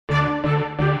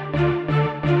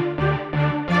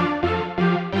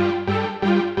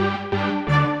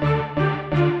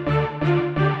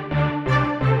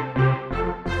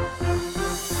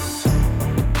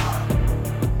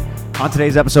On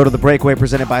today's episode of The Breakaway,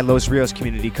 presented by Los Rios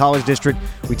Community College District,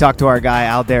 we talked to our guy,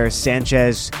 Aldair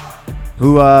Sanchez,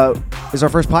 who is our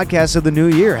first podcast of the new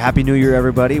year. Happy New Year,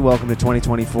 everybody. Welcome to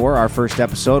 2024, our first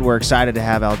episode. We're excited to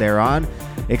have Aldair on.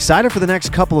 Excited for the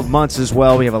next couple of months as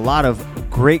well. We have a lot of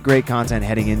great content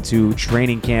heading into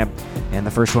training camp. And the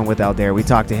first one with Aldair, we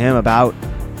talked to him about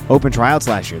Open Tryouts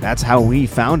last year. That's how we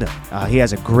found him. He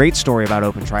has a great story about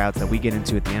Open Tryouts that we get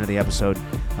into at the end of the episode.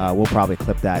 We'll probably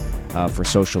clip that for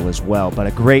social as well. But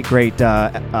a great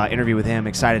interview with him.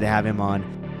 Excited to have him on.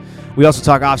 We also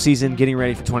talk off-season, getting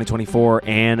ready for 2024,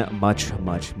 and much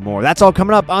more. That's all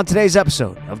coming up on today's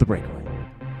episode of The Breakaway.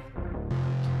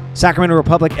 Sacramento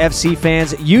Republic FC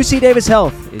fans, UC Davis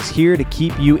Health is here to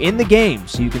keep you in the game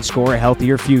so you can score a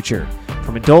healthier future.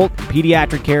 From adult and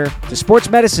pediatric care to sports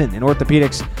medicine and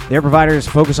orthopedics, their providers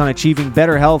focus on achieving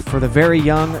better health for the very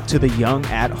young to the young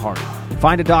at heart.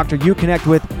 Find a doctor you connect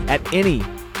with at any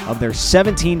of their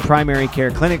 17 primary care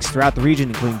clinics throughout the region,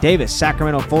 including Davis,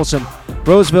 Sacramento, Folsom,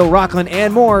 Roseville, Rockland,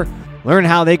 and more. Learn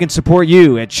how they can support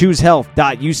you at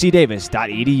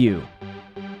choosehealth.ucdavis.edu.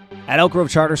 At Elk Grove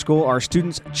Charter School, our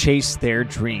students chase their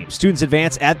dreams. Students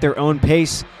advance at their own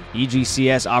pace.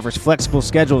 EGCS offers flexible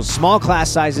schedules, small class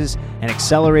sizes, and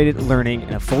accelerated learning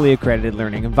in a fully accredited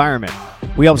learning environment.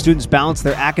 We help students balance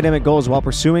their academic goals while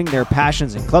pursuing their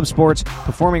passions in club sports,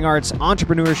 performing arts,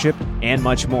 entrepreneurship, and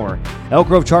much more. Elk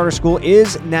Grove Charter School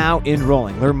is now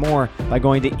enrolling. Learn more by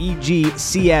going to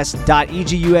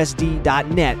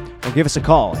egcs.egusd.net or give us a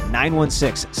call at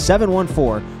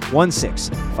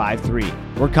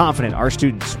 916-714-1653. We're confident our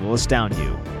students will astound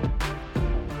you.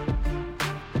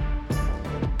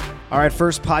 All right,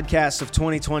 first podcast of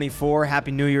 2024.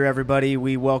 Happy New Year, everybody.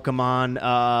 We welcome on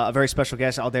a very special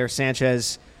guest, Aldair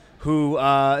Sanchez, who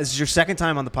this is your second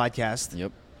time on the podcast.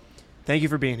 Yep. Thank you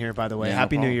for being here, by the way. Yeah,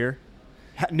 Happy no New Year.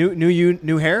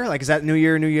 New hair? Like, is that New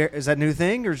Year? Is that a new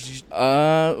thing? Or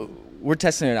we're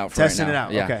testing it out for testing right now. it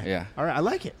out? Yeah, okay. Yeah. All right, I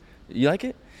like it. You like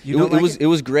it? It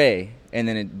was gray, and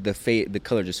then the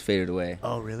color just faded away.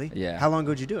 Oh, really? Yeah. How long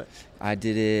ago did you do it? I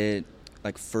did it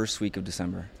like first week of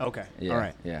December. Okay. Yeah, all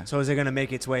right. Yeah. So is it going to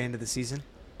make its way into the season?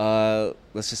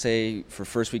 Let's just say for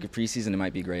first week of preseason, it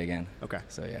might be gray again. Okay.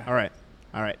 So yeah. All right.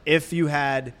 If you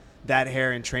had that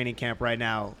hair in training camp right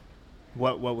now,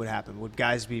 what would happen? Would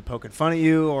guys be poking fun at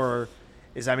you, or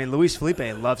Luis Felipe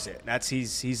loves it.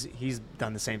 He's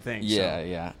done the same thing. Yeah, so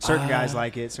yeah. Certain guys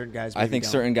like it. Certain guys. I think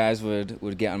don't. certain guys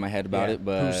would get on my head about it,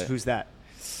 but who's that?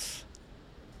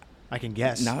 I can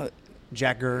guess. Now,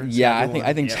 Jack Gurr. Yeah, I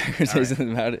think Jack Gurr says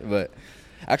something about it, but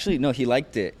actually no, he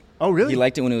liked it. Oh, really? He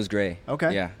liked it when it was gray.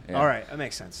 Okay. Yeah. All right, that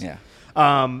makes sense. Yeah.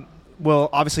 Well,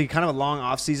 obviously, kind of a long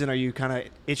off season. Are you kind of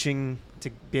itching to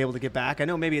be able to get back? I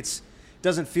know maybe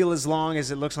doesn't feel as long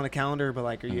as it looks on the calendar, but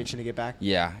like, are you itching to get back?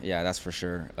 Yeah, that's for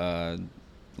sure. A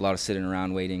lot of sitting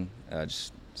around waiting.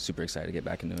 Just super excited to get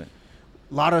back into it.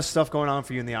 A lot of stuff going on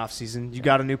for you in the off season. You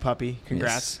got a new puppy.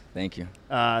 Congrats. Yes, thank you.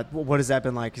 What has that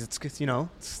been like? It's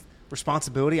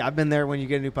responsibility. I've been there when you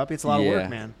get a new puppy. It's a lot of work,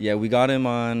 man. Yeah, we got him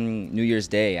on New Year's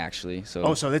Day, actually. So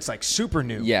it's like super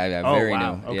new. Yeah, very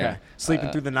new. Okay. Yeah.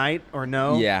 Sleeping through the night or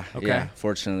no? Yeah. Okay. Yeah,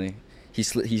 fortunately. He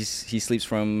sleeps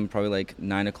from probably like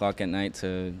 9 o'clock at night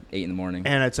to 8 in the morning.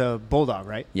 And it's a bulldog,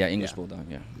 right? Yeah, English bulldog,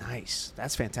 yeah. Nice.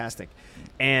 That's fantastic.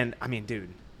 And, dude,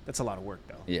 that's a lot of work,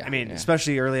 though. Yeah.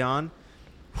 Especially early on.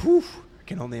 Whew, I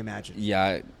can only imagine.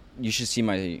 Yeah, you should see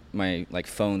my like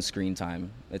phone screen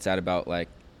time. It's at about like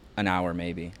an hour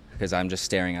maybe, because I'm just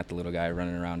staring at the little guy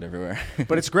running around everywhere.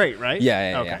 But it's great, right?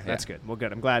 Yeah. Okay, that's good. Well,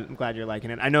 good. I'm glad you're liking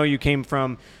it. I know you came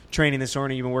from training this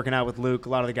morning. You've been working out with Luke. A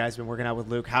lot of the guys have been working out with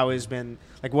Luke. What has been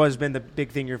the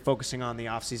big thing you're focusing on the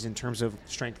off season in terms of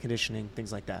strength conditioning,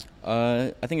 things like that?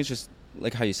 I think it's just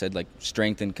like how you said, like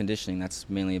strength and conditioning. That's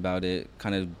mainly about it.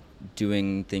 Kind of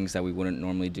doing things that we wouldn't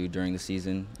normally do during the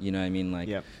season. You know what I mean? Like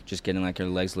just getting like your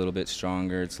legs a little bit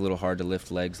stronger. It's a little hard to lift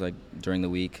legs like during the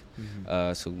week.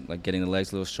 Mm-hmm. So like getting the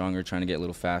legs a little stronger, trying to get a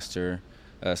little faster,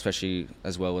 especially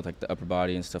as well with like the upper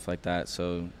body and stuff like that.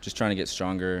 So just trying to get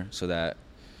stronger so that,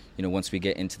 once we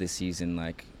get into the season,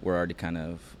 like we're already kind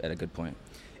of at a good point.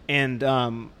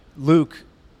 And Luke,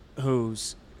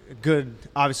 who's good,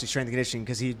 obviously, strength and conditioning,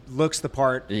 because he looks the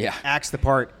part, acts the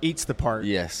part, eats the part.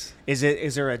 Yes. Is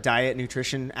there a diet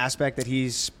nutrition aspect that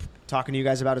he's talking to you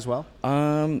guys about as well?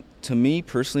 To me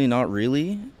personally, not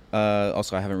really.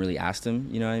 Also, I haven't really asked him.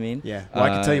 You know what I mean? Yeah. Well, I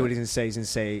can tell you what he's gonna say. He's gonna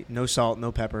say no salt,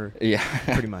 no pepper. Yeah.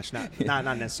 Pretty much.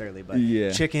 Not necessarily, but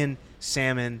chicken,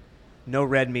 salmon, no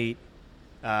red meat.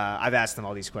 I've asked them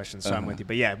all these questions, so I'm with you.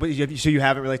 But so you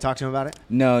haven't really talked to him about it?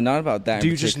 No, not about that. Do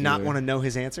you just not want to know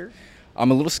his answer?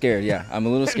 I'm a little scared. Yeah, I'm a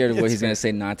little scared of what he's going to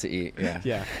say not to eat. Yeah.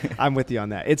 Yeah, I'm with you on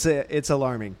that. It's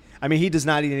alarming. I mean, he does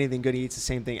not eat anything good. He eats the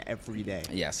same thing every day.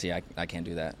 Yeah, see, I can't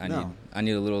do that. I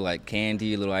need a little like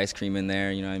candy, a little ice cream in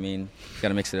there. You know what I mean? Got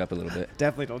to mix it up a little bit.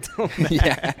 Definitely don't tell him that.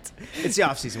 Yeah. It's the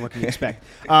off season. What can you expect?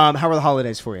 How were the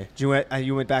holidays for you?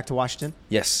 You went back to Washington?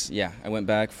 Yes. Yeah, I went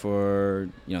back for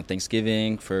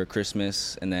Thanksgiving, for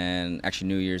Christmas, and then actually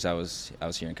New Year's. I was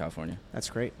here in California. That's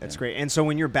great. That's great. And so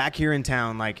when you're back here in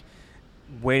town, like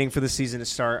waiting for the season to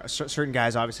start, certain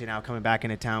guys obviously now coming back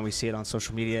into town. We see it on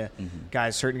social media.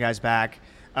 Certain guys back.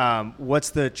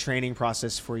 What's the training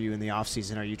process for you in the off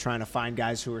season? Are you trying to find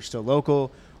guys who are still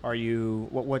local? Are you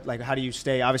how do you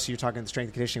stay? Obviously, you're talking strength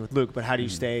and conditioning with Luke, but how do you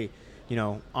stay,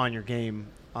 on your game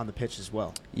on the pitch as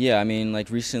well? Yeah, I mean, like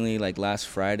recently, like last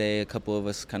Friday, a couple of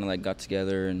us kind of like got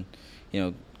together and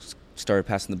started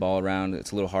passing the ball around.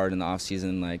 It's a little hard in the off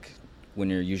season, like when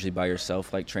you're usually by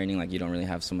yourself, like training, like you don't really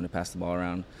have someone to pass the ball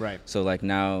around. Right. So like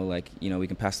now, like we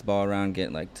can pass the ball around,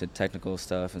 get like to technical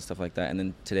stuff and stuff like that. And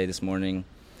then this morning,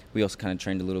 we also kind of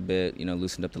trained a little bit,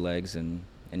 loosened up the legs, and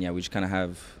yeah, we just kind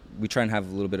of we try and have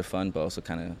a little bit of fun, but also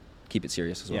kind of keep it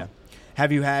serious as well. Yeah.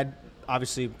 Have you had,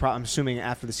 obviously, I'm assuming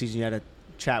after the season you had a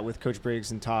chat with Coach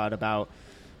Briggs and Todd about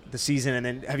the season, and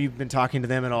then have you been talking to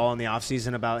them at all in the off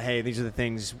season about, hey, these are the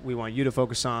things we want you to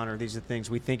focus on, or these are the things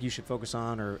we think you should focus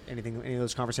on, or any of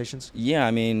those conversations? Yeah,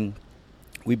 I mean,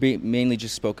 we mainly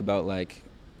just spoke about like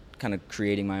kind of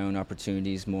creating my own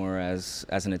opportunities more as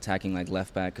an attacking like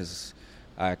left back, because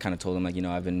I kind of told them, like,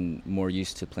 I've been more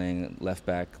used to playing left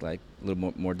back, like a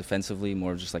little more defensively,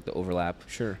 more just like the overlap.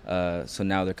 Sure. So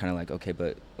now they're kind of like, okay,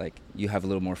 but like you have a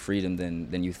little more freedom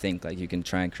than you think. Like you can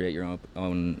try and create your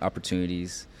own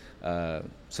opportunities.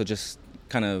 So just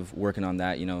kind of working on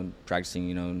that,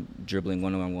 practicing, dribbling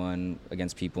one-on-one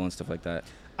against people and stuff like that.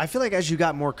 I feel like as you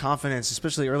got more confidence,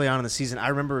 especially early on in the season, I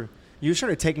remember you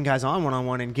started taking guys on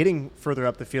one-on-one and getting further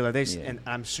up the field. And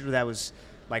I'm sure that was –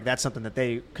 like that's something that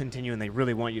they continue and they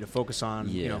really want you to focus on,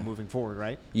 moving forward,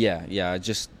 right? Yeah.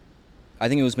 I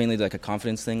think it was mainly like a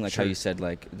confidence thing, like how you said,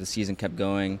 like the season kept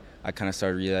going. I kind of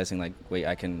started realizing, like, wait,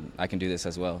 I can do this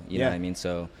as well. You know what I mean?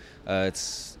 So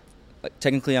it's like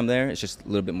technically I'm there. It's just a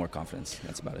little bit more confidence.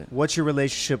 That's about it. What's your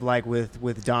relationship like with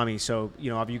Dami? So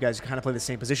you guys kind of play the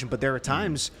same position, but there are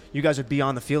times you guys would be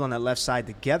on the field on that left side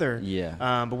together. Yeah.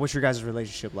 But what's your guys'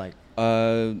 relationship like?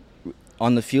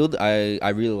 On the field, I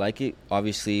really like it.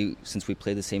 Obviously, since we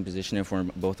play the same position, if we're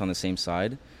both on the same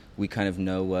side, we kind of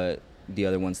know what the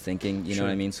other one's thinking. You know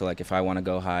what I mean? So, like, if I want to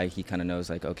go high, he kind of knows,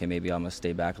 like, okay, maybe I'm going to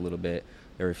stay back a little bit.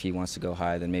 Or if he wants to go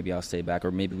high, then maybe I'll stay back. Or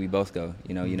maybe we both go.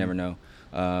 You never know.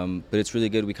 But it's really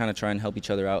good. We kind of try and help each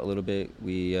other out a little bit.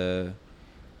 We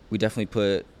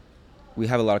definitely we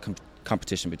have a lot of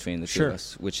competition between the two of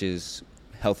us, which is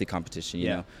healthy competition, you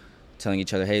know? Telling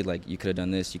each other, hey, like, you could have done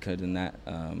this, you could have done that.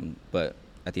 But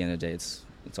at the end of the day, it's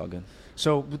all good.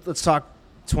 So let's talk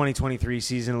 2023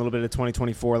 season, a little bit of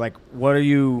 2024. Like, what are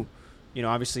you,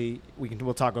 obviously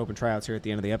we'll talk Open Tryouts here at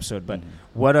the end of the episode, but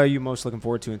what are you most looking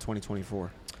forward to in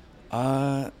 2024?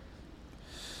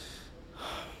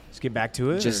 Just get back to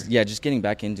it? Just getting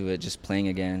back into it, just playing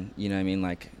again. You know what I mean?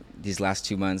 Like, these last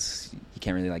 2 months, you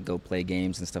can't really, like, go play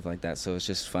games and stuff like that. So it's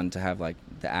just fun to have, like,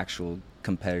 the actual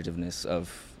competitiveness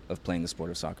of playing the sport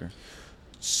of soccer.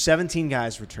 17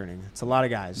 guys returning. It's a lot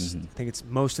of guys. I think it's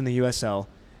most in the USL.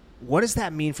 What does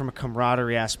that mean from a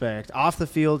camaraderie aspect off the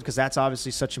field? Because that's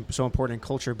obviously so important in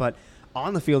culture, but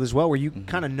on the field as well, where you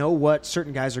kind of know what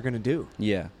certain guys are going to do.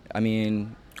 Yeah. I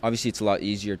mean, obviously it's a lot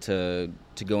easier to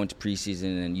go into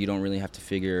preseason and you don't really have to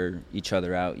figure each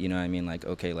other out. You know what I mean? Like,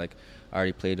 okay, like I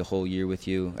already played a whole year with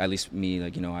you. At least me,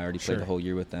 like, I already played the whole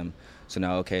year with them. So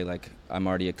now, okay, like I'm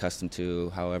already accustomed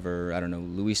to however, I don't know,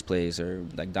 Luis plays or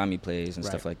like Dami plays and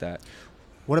stuff like that.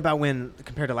 What about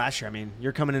compared to last year? I mean,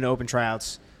 you're coming into Open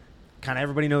Tryouts. Kind of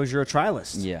everybody knows you're a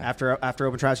trialist. Yeah. After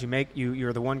Open Tryouts,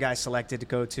 you're the one guy selected to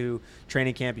go to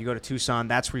training camp. You go to Tucson.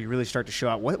 That's where you really start to show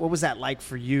out. What was that like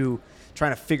for you,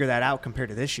 trying to figure that out compared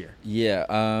to this year? Yeah.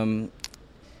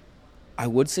 I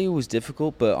would say it was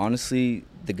difficult, but honestly,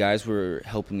 the guys were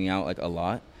helping me out like a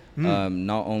lot.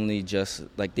 Not only just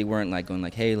like they weren't like going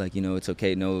like, hey, like, it's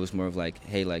okay. No, it was more of like,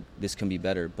 hey, like this can be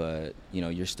better, but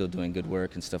you're still doing good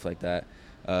work and stuff like that.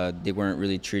 They weren't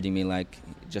really treating me like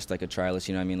just like a trialist,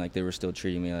 you know what I mean? Like they were still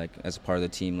treating me like as a part of the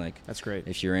team. Like, that's great.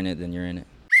 If you're in it, then you're in it.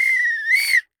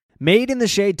 Made in the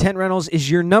Shade Tent Rentals is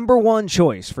your number one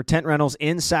choice for tent rentals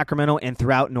in Sacramento and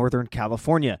throughout Northern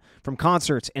California. From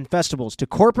concerts and festivals to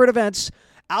corporate events,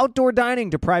 outdoor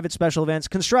dining to private special events,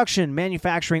 construction,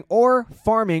 manufacturing, or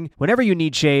farming, whenever you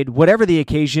need shade, whatever the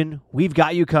occasion, we've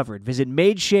got you covered. Visit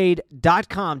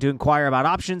madeshade.com to inquire about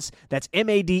options. That's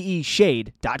MADE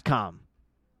shade.com.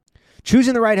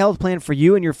 Choosing the right health plan for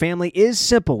you and your family is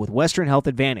simple with Western Health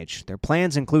Advantage. Their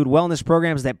plans include wellness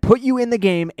programs that put you in the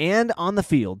game and on the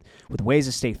field with ways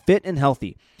to stay fit and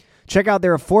healthy. Check out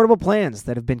their affordable plans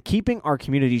that have been keeping our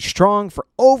community strong for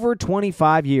over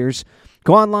 25 years.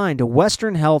 Go online to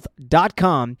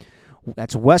westernhealth.com.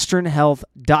 That's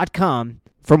westernhealth.com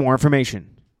for more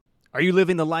information. Are you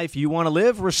living the life you want to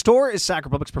live? Restore is Sac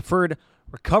Republic's preferred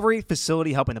recovery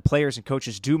facility, helping the players and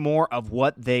coaches do more of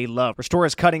what they love. Restore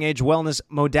has cutting-edge wellness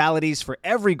modalities for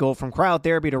every goal, from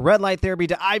cryotherapy to red light therapy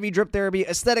to IV drip therapy,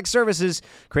 aesthetic services.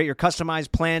 Create your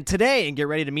customized plan today and get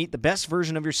ready to meet the best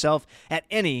version of yourself at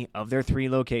any of their 3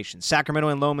 locations: Sacramento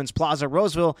and Lomans Plaza,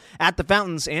 Roseville at the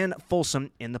Fountains, and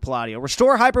Folsom in the Palladio.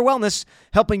 Restore Hyper Wellness,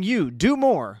 helping you do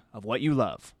more of what you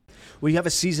love. Well, you have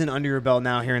a season under your belt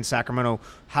now here in Sacramento.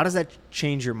 How does that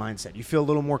change your mindset? You feel a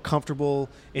little more comfortable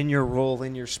in your role,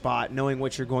 in your spot, knowing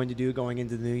what you're going to do going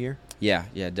into the new year? Yeah,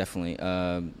 definitely.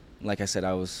 Like I said,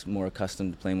 I was more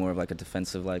accustomed to playing more of like a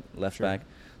defensive left back.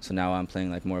 So now I'm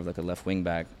playing like more of like a left wing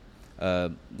back.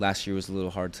 Last year was a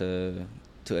little hard to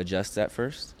adjust at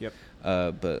first. Yep.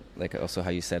 But like also how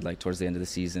you said, like towards the end of the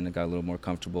season, I got a little more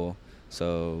comfortable.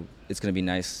 So it's going to be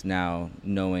nice now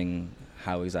knowing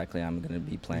how exactly I'm going to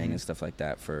be playing and stuff like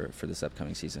that for this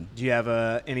upcoming season. Do you have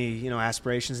any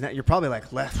aspirations? Now you're probably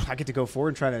like, I get to go forward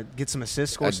and try to get some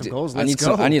assists, score some goals. I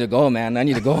need a goal, man. I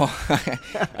need a goal.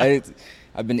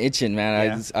 I've been itching,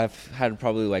 man. Yeah. I've had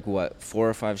probably 4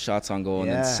 or 5 shots on goal, and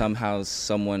then somehow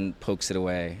someone pokes it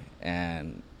away,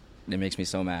 and it makes me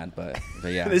so mad. But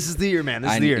yeah, this is the year, man.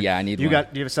 This is the year. Yeah, I need one. Do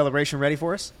you have a celebration ready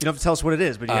for us? You don't have to tell us what it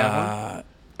is, but do you have one?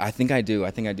 I think I do.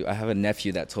 I have a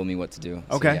nephew that told me what to do.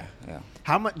 Okay. So yeah.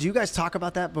 How much do you guys talk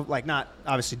about that? But not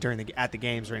obviously at the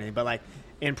games or anything, but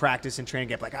in practice and training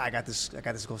camp. I got this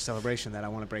goal celebration that I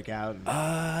want to break out.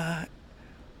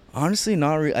 Honestly,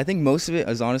 not really. I think most of it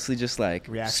is honestly just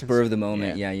reactions? Spur of the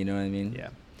moment. Yeah, you know what I mean.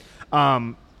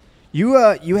 Yeah.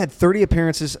 You had 30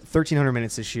 appearances, 1,300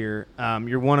 minutes this year.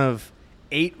 You're one of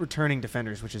 8 returning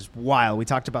defenders, which is wild. We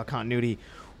talked about continuity.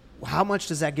 How much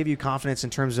does that give you confidence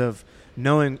in terms of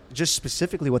knowing just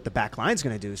specifically what the back line's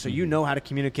going to do? So you know how to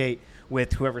communicate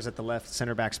with whoever's at the left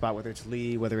center back spot, whether it's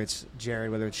Lee, whether it's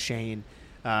Jared, whether it's Shane,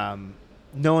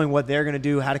 knowing what they're going to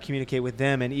do, how to communicate with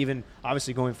them, and even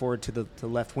obviously going forward to the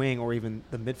left wing or even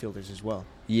the midfielders as well.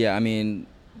 Yeah, I mean,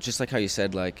 just like how you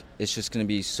said, it's just going to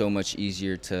be so much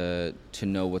easier to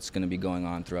know what's going to be going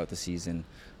on throughout the season.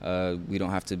 We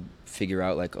don't have to figure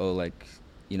out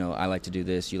I like to do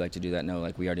this, you like to do that.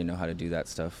 No, we already know how to do that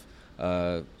stuff.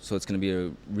 So it's going to be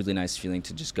a really nice feeling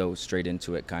to just go straight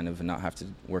into it kind of and not have to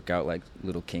work out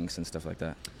little kinks and stuff like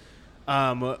that.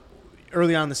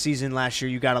 Early on in the season last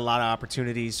year, you got a lot of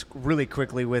opportunities really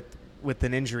quickly with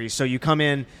an injury. So you come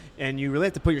in and you really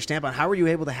have to put your stamp on. How were you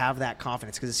able to have that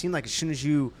confidence? Because it seemed like as soon as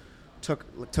you took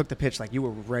the pitch, you were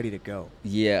ready to go.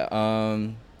 Yeah.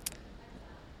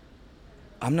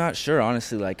 I'm not sure,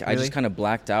 honestly. Really? I just kind of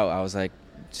blacked out. I was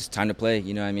just time to play.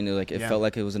 You know what I mean? It felt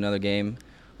like it was another game.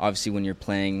 Obviously, when you're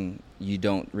playing, you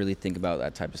don't really think about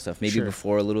that type of stuff. Maybe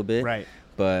before a little bit. Right.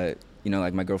 But,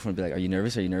 my girlfriend would be like, are you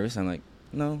nervous? Are you nervous? I'm like,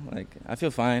 no, I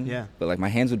feel fine. Yeah. But, my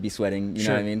hands would be sweating, you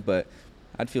know what I mean? But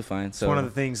I'd feel fine. It's one of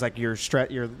the things, you're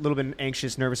a little bit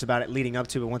anxious, nervous about it leading up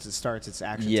to, but once it starts, it's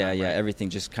action time. Yeah, everything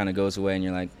just kind of goes away, and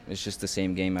you're it's just the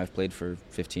same game I've played for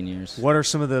 15 years. What are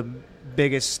some of the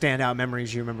biggest standout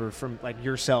memories you remember from,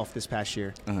 yourself this past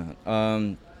year?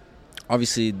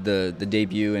 Obviously, the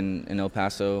debut in El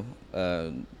Paso,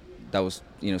 that was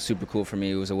super cool for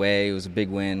me. It was away. It was a big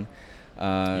win.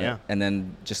 And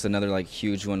then just another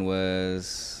huge one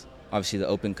was obviously the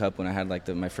Open Cup when I had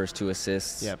my first 2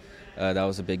 assists. Yep. That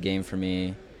was a big game for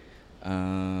me.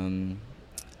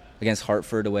 Against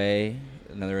Hartford away,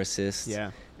 another assist.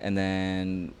 Yeah. And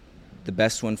then the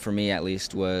best one for me at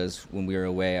least was when we were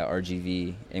away at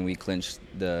RGV and we clinched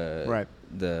the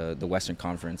Western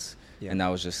Conference. Yeah. And that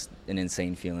was just an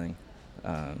insane feeling.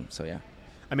 So, yeah.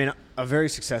 I mean, a very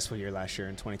successful year last year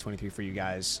in 2023 for you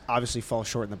guys. Obviously fall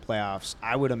short in the playoffs.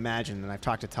 I would imagine, and I've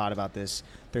talked to Todd about this,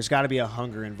 there's got to be a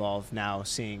hunger involved now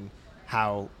seeing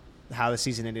how the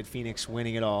season ended, Phoenix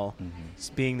winning it all,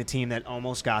 being the team that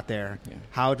almost got there. Yeah.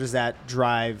 How does that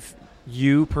drive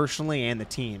you personally and the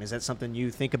team? Is that something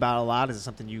you think about a lot? Is it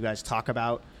something you guys talk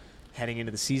about heading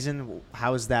into the season?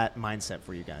 How is that mindset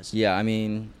for you guys? Yeah, I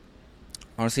mean,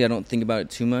 honestly, I don't think about it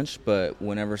too much, but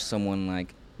whenever someone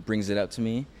brings it up to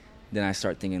me, then I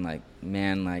start thinking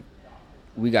man,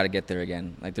 we got to get there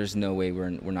again. There's no way we're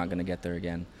not going to get there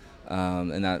again.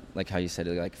 And that, how you said,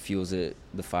 it fuels the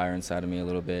fire inside of me a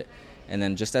little bit. And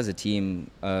then just as a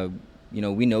team,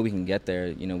 we know we can get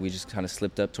there. We just kind of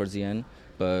slipped up towards the end,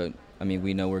 but I mean,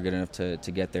 we know we're good enough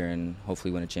to get there and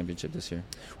hopefully win a championship this year.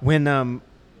 When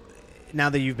now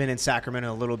that you've been in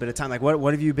Sacramento a little bit of time, like what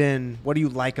do you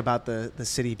like about the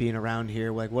city being around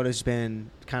here? Like what has been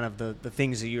kind of the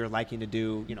things that you're liking to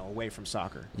do, away from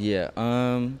soccer? Yeah.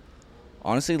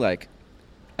 Honestly, like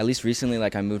at least recently,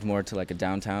 like I moved more to like a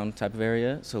downtown type of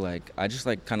area. So like I just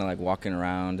like kind of like walking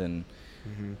around and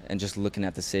just looking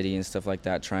at the city and stuff like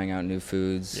that, trying out new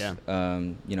foods. Yeah.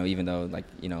 Even though like,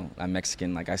 I'm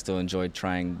Mexican, like I still enjoy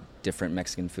trying different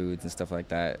Mexican foods and stuff like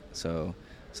that. So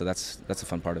that's a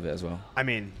fun part of it as well. I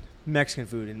mean, Mexican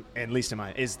food, at least in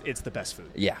mine, it's the best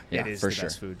food. Yeah, it is for the sure.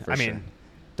 best food. For sure.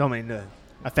 Don't mean to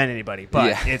offend anybody,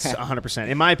 but it's 100%,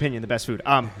 in my opinion, the best food.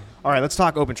 All right, let's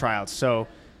talk Open Tryouts. So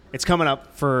it's coming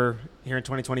up for here in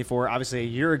 2024. Obviously, a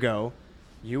year ago,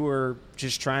 you were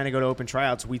just trying to go to Open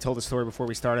Tryouts. We told the story before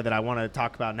we started that I want to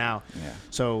talk about now. Yeah.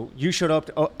 So you showed up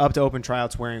to Open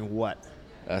Tryouts wearing what?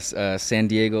 A San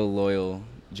Diego Loyal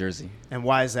jersey. And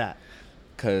why is that?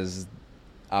 Because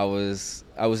I was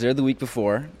there the week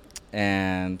before,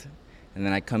 and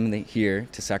then I come here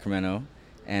to Sacramento,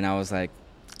 and I was like,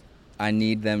 I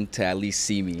need them to at least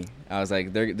see me. I was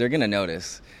like, they're gonna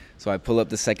notice. So I pull up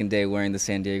the second day wearing the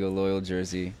San Diego Loyal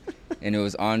jersey, and it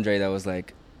was Andre that was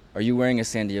like, "Are you wearing a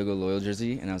San Diego Loyal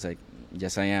jersey?" And I was like,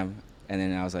 "Yes, I am." And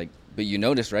then I was like, "But you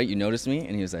noticed, right? You noticed me?"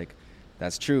 And he was like,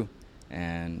 "That's true."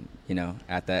 And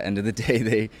at the end of the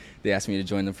day, they asked me to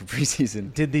join them for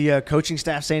preseason. Did the coaching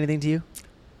staff say anything to you?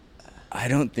 I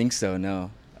don't think so.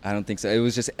 No, I don't think so. It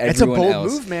was just everyone else. It's a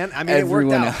bold move, man. I mean, it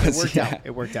worked out.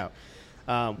 It worked out.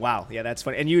 Wow. Yeah, that's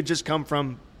funny. And you had just come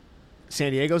from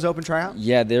San Diego's Open Tryout?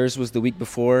 Yeah, theirs was the week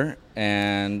before.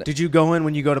 And did you go in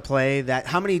when you go to play that?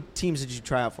 How many teams did you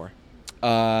try out for?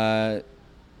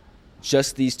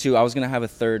 Just these two. I was going to have a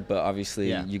third, but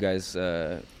obviously you guys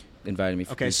invited me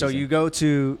for Okay, preseason.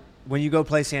 So when you go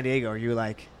play San Diego, are you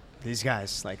like, these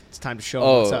guys, like, it's time to show them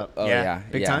what's up? Yeah.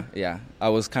 Big time? Yeah. I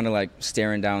was kind of like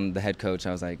staring down the head coach.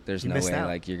 I was like, there's no way out.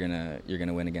 like you're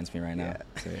gonna win against me right now.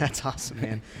 So, that's awesome,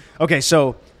 man. Okay,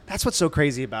 so that's what's so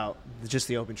crazy about just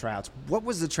the Open Tryouts. What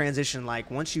was the transition like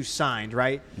once you signed,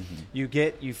 right?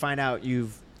 Mm-hmm. You find out you're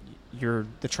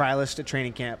the trialist at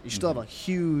training camp. You still have a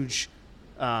huge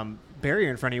barrier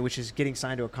in front of you, which is getting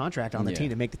signed to a contract on the team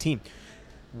to make the team.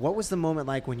 What was the moment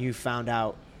like when you found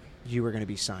out you were going to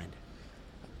be signed?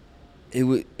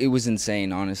 It was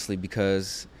insane, honestly,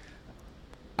 because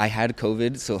I had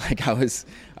COVID, so like I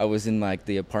was in like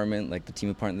the apartment, like the team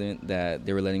apartment that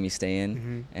they were letting me stay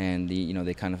in, and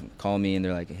they kind of called me and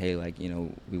they're like, hey, like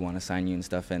we want to sign you and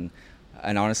stuff, and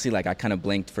honestly, like I kind of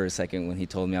blinked for a second when he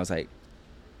told me. I was like,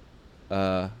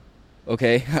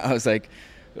 okay. I was like,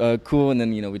 cool, and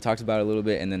then we talked about it a little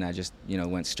bit, and then I just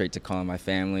went straight to calling my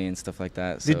family and stuff like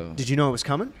that. So did you know it was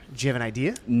coming? Did you have an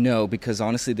idea? No, because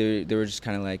honestly they were just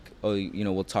kind of like, oh,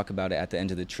 we'll talk about it at the end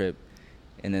of the trip.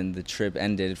 And then the trip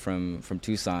ended from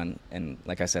Tucson, and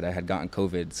like I said, I had gotten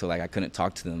COVID, so like I couldn't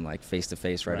talk to them like face to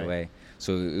face right away.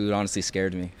 So it honestly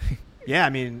scared me. Yeah, I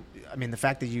mean the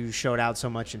fact that you showed out so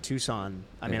much in Tucson.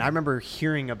 I mean, I remember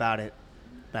hearing about it,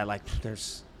 that like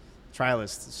there's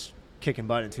trialists kicking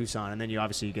butt in Tucson, and then you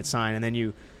get signed, and then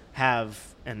you have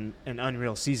an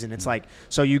unreal season. It's like,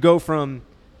 so you go from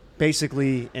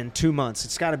basically in 2 months,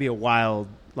 it's got to be a wild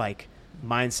like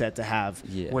mindset to have,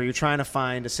 where you're trying to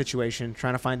find a situation,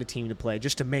 trying to find a team to play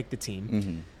just to make the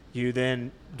team. You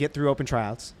then get through Open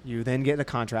Tryouts, you then get a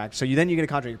contract. So you get a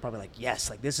contract, you're probably like, yes,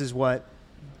 like this is what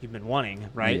you've been wanting,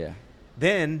 right? Yeah.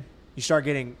 Then you start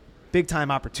getting big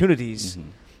time opportunities.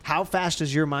 How fast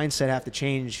does your mindset have to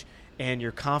change and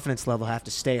your confidence level have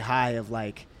to stay high of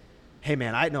like, hey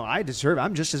man, I'm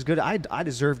just as good. I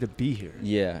deserve to be here.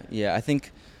 Yeah. I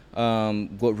think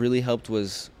what really helped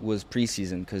was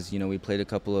preseason, because we played a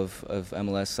couple of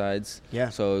MLS sides. Yeah.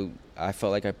 So I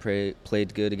felt like I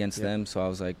played good against them. So I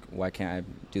was like, why can't I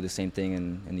do the same thing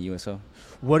in the USO?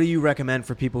 What do you recommend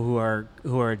for people who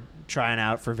are trying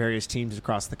out for various teams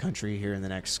across the country here in the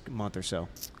next month or so?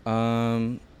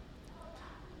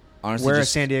 Honestly, wear a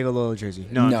San Diego Loyal jersey.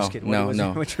 No, I'm just kidding.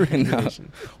 What's your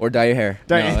recommendation? No. Or dye your hair.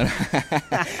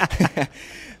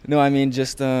 No, I mean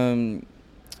just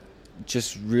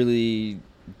really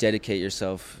dedicate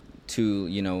yourself to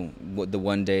the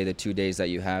 1 day, the 2 days that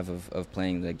you have of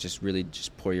playing. Like just really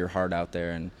just pour your heart out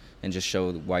there and just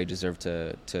show why you deserve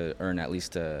to earn at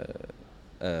least a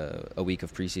week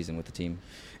of preseason with the team.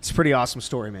 It's a pretty awesome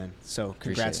story, man. So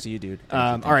congrats to you, dude.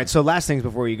 All right, so last things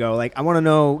before you go. Like, I want to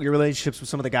know your relationships with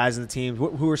some of the guys in the team.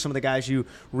 Who are some of the guys you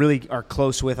really are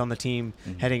close with on the team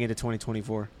heading into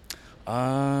 2024?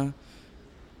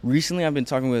 Recently, I've been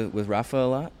talking with Rafa a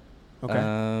lot.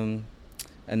 Okay.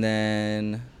 And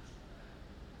then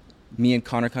me and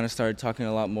Connor kind of started talking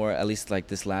a lot more, at least like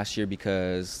this last year,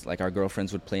 because like our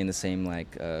girlfriends would play in the same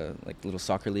like little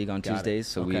soccer league on Tuesdays.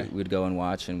 So we'd go and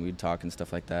watch and we'd talk and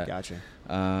stuff like that. Gotcha.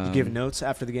 You give notes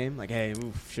after the game? Like, hey,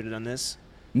 should have done this?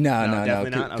 No. Definitely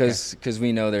not? Because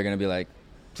we know they're going to be like,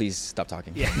 please stop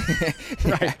talking. Yeah.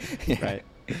 Right.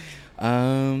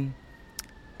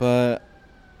 But,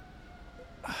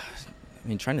 I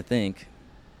mean, trying to think.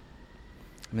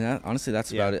 I mean, honestly,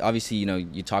 that's about it. Obviously,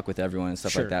 you talk with everyone and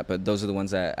stuff like that, but those are the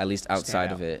ones that, at least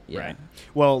outside of it, Right.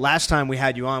 Well, last time we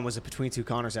had you on was a Between Two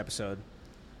Connors episode,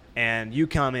 and you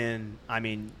come in, I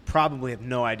mean, probably have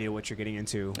no idea what you're getting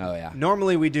into. Oh, yeah.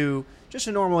 Normally, we do just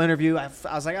a normal interview. I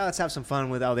was like, let's have some fun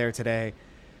with Aldair today.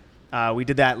 We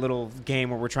did that little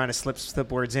game where we're trying to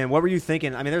slip words in. What were you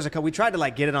thinking? I mean, there's a couple. We tried to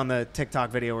like get it on the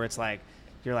TikTok video where it's like,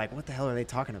 you're like, what the hell are they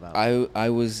talking about? I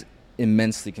was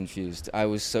immensely confused. I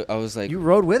was like, you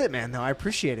rode with it, man, though. I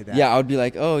appreciated that. Yeah, I would be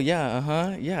like, oh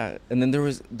yeah, yeah. And then there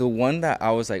was the one that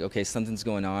I was like, okay, something's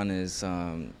going on is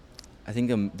I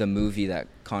think the movie that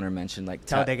Connor mentioned, like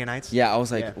Talladega Nights. Yeah, I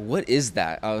was like, what is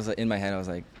that? I was like, in my head, I was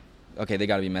like, okay, they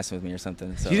got to be messing with me or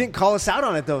something. So you didn't call us out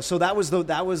on it though, so that was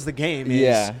the game.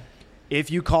 Yeah. If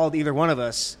you called either one of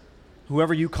us,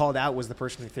 whoever you called out was the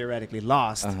person who theoretically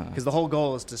lost, because the whole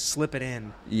goal is to slip it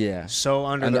in. Yeah. So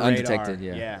under the radar. Undetected.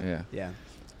 Yeah.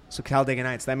 So Talladega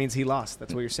Nights, that means he lost.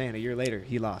 That's what you're saying. A year later,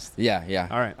 he lost. Yeah.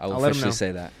 All right. I will let him officially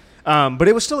say that. But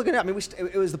it was still a good. I mean,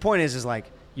 it was the point is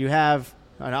like you have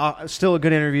still a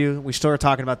good interview. We still are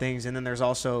talking about things, and then there's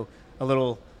also a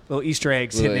little Easter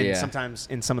eggs hidden in sometimes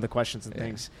in some of the questions and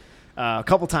things. A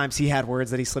couple times he had words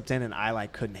that he slipped in, and I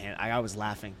like couldn't handle. I was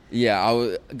laughing.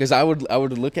 Yeah, because I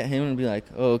would look at him and be like,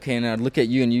 oh, okay, and I'd look at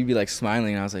you and you'd be like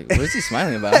smiling, and I was like, what is he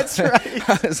smiling about? That's right.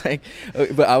 I was like,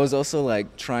 but I was also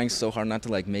like trying so hard not to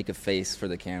like make a face for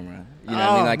the camera. You know what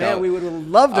I mean? Like, man, we would have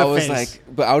loved a face. I was like,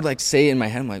 but I would like say it in my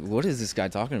head, I'm like, what is this guy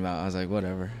talking about? I was like,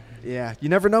 whatever. Yeah, you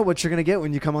never know what you're gonna get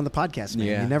when you come on the podcast, man.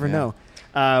 Yeah, you never know.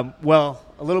 Well,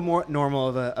 a little more normal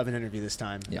of an interview this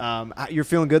time. Yeah. You're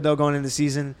feeling good though going into the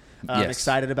season. Yes.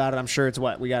 Excited about it. I'm sure it's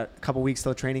we got a couple weeks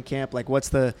till training camp. Like, what's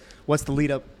the lead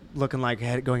up looking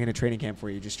like going into training camp for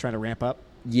you? Just trying to ramp up?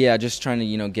 Yeah, just trying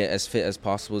to get as fit as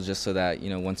possible, just so that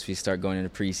once we start going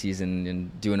into preseason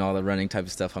and doing all the running type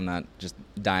of stuff, I'm not just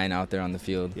dying out there on the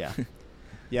field. Yeah.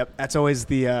 Yep, that's always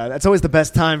the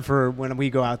best time for when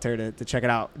we go out there to check it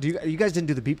out. You guys didn't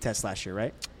do the beep test last year,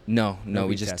 right? No,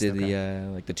 we just did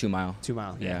the 2 mile. 2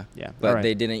 mile, yeah. But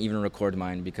they didn't even record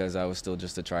mine because I was still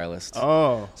just a trialist.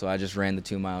 Oh, so I just ran the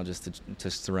 2 mile just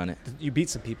to run it. You beat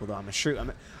some people though, I'm sure.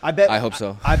 I bet. I hope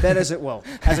so. I bet as a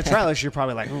trialist, you're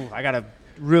probably like, ooh, I gotta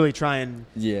really try and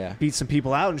beat some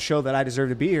people out and show that I deserve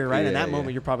to be here, right? In that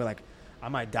moment, you're probably like, I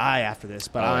might die after this,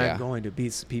 but I'm going to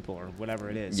beat some people or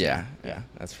whatever it is. Yeah,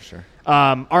 that's for sure.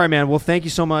 All right, man. Well, thank you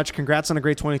so much. Congrats on a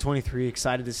great 2023.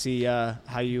 Excited to see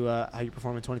how you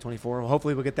perform in 2024. Well,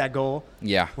 hopefully we'll get that goal.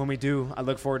 Yeah. When we do, I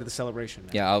look forward to the celebration,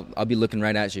 man. Yeah, I'll be looking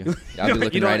right at you. I'll be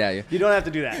looking right at you. You don't have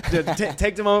to do that.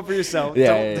 Take the moment for yourself.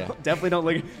 Definitely don't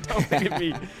look at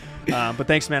me. But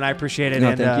thanks, man. I appreciate it. No,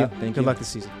 and thank you. Thank good you. luck this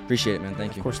season. Appreciate it, man.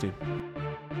 Thank you. Of course, dude.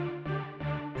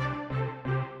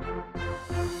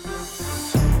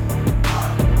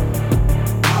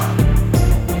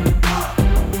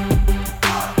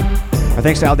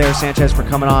 Thanks to Aldair Sanchez for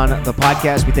coming on the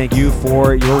podcast. We thank you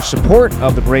for your support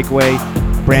of the Breakaway.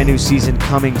 Brand new season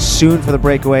coming soon for the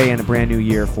Breakaway and a brand new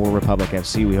year for Republic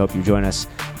FC. We hope you join us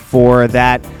for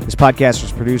that. This podcast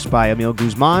was produced by Emil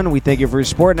Guzman. We thank you for your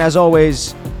support. And as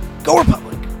always, go Republic!